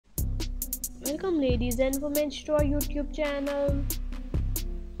Welcome ladies and women to our YouTube channel.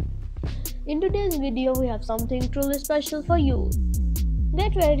 In today's video we have something truly special for you.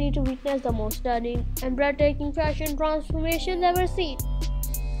 Get ready to witness the most stunning and breathtaking fashion transformations ever seen.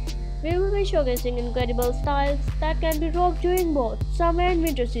 We will be showcasing incredible styles that can be rocked during both summer and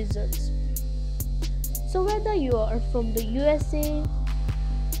winter seasons. So whether you are from the USA,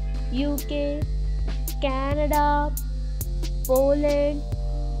 UK, Canada, Poland,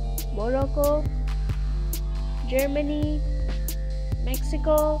 Morocco, Germany,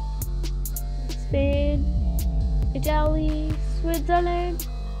 Mexico, Spain, Italy, Switzerland,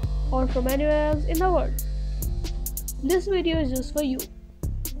 or from anywhere else in the world, this video is just for you.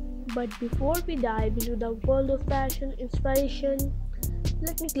 But before we dive into the world of fashion inspiration,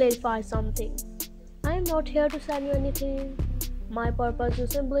 let me clarify something. I am not here to sell you anything. My purpose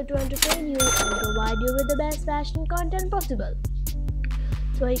is simply to entertain you and provide you with the best fashion content possible.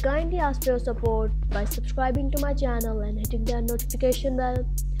 So I kindly ask for your support by subscribing to my channel and hitting the notification bell.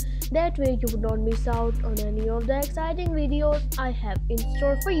 That way you would not miss out on any of the exciting videos I have in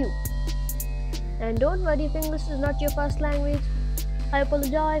store for you. And don't worry if English is not your first language. I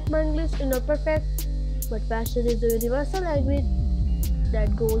apologize if my English is not perfect, but fashion is a universal language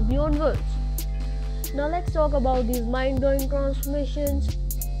that goes beyond words. Now let's talk about these mind-blowing transformations.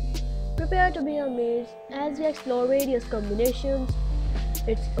 Prepare to be amazed as we explore various combinations.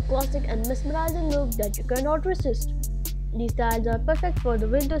 It's a classic and mesmerizing look that you cannot resist. These styles are perfect for the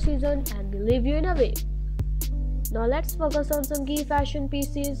winter season and will leave you in a way. Now let's focus on some key fashion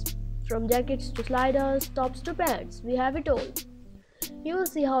pieces. From jackets to sliders, tops to pants, we have it all. You will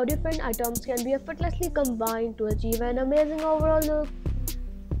see how different items can be effortlessly combined to achieve an amazing overall look.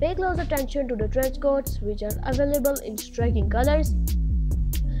 Pay close attention to the trench coats, which are available in striking colors.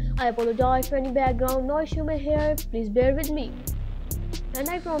 I apologize for any background noise you may hear, please bear with me. And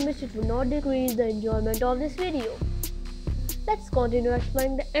I promise it will not decrease the enjoyment of this video. Let's continue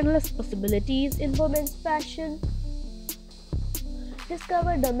exploring the endless possibilities in women's fashion.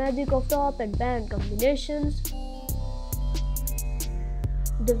 Discover the magic of top and pant combinations.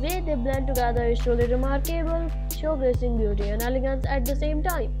 The way they blend together is truly remarkable, showcasing beauty and elegance at the same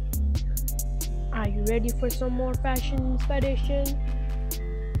time. Are you ready for some more fashion inspiration?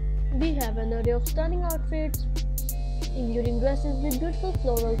 We have an array of stunning outfits, including dresses with beautiful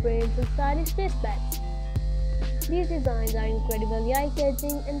floral prints and stylish waistbands. These designs are incredibly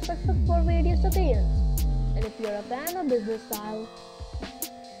eye-catching and perfect for various occasions. And if you're a fan of business style,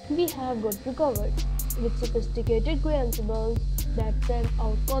 we have got you covered with sophisticated gray ensembles that send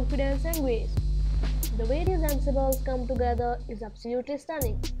out confidence and grace. The way these ensembles come together is absolutely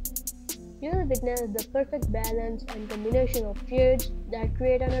stunning. You will witness the perfect balance and combination of shades that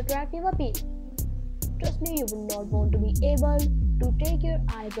create an attractive appeal. Trust me, you will not want to be able to take your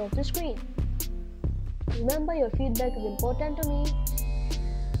eyes off the screen. Remember, your feedback is important to me,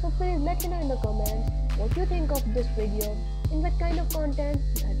 so please let me know in the comments what you think of this video and what kind of content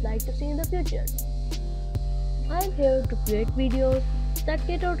you'd like to see in the future. I am here to create videos that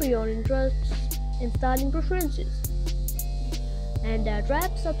cater to your interests and styling preferences. And that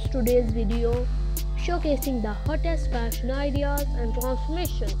wraps up today's video showcasing the hottest fashion ideas and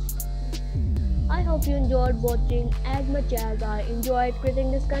transformations. I hope you enjoyed watching as much as I enjoyed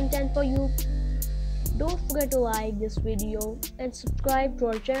creating this content for you. Don't forget to like this video and subscribe to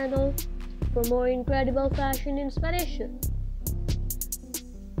our channel for more incredible fashion inspiration.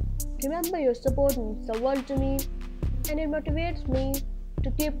 Remember, your support means the world to me and it motivates me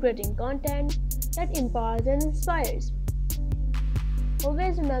to keep creating content that empowers and inspires.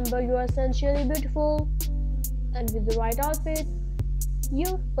 Always remember, you are essentially beautiful, and with the right outfit,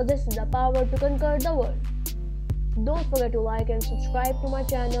 you possess the power to conquer the world. Don't forget to like and subscribe to my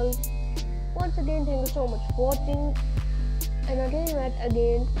channel. Once again, thank you so much for watching, and until we meet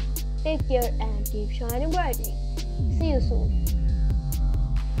again, take care and keep shining brightly. See you soon.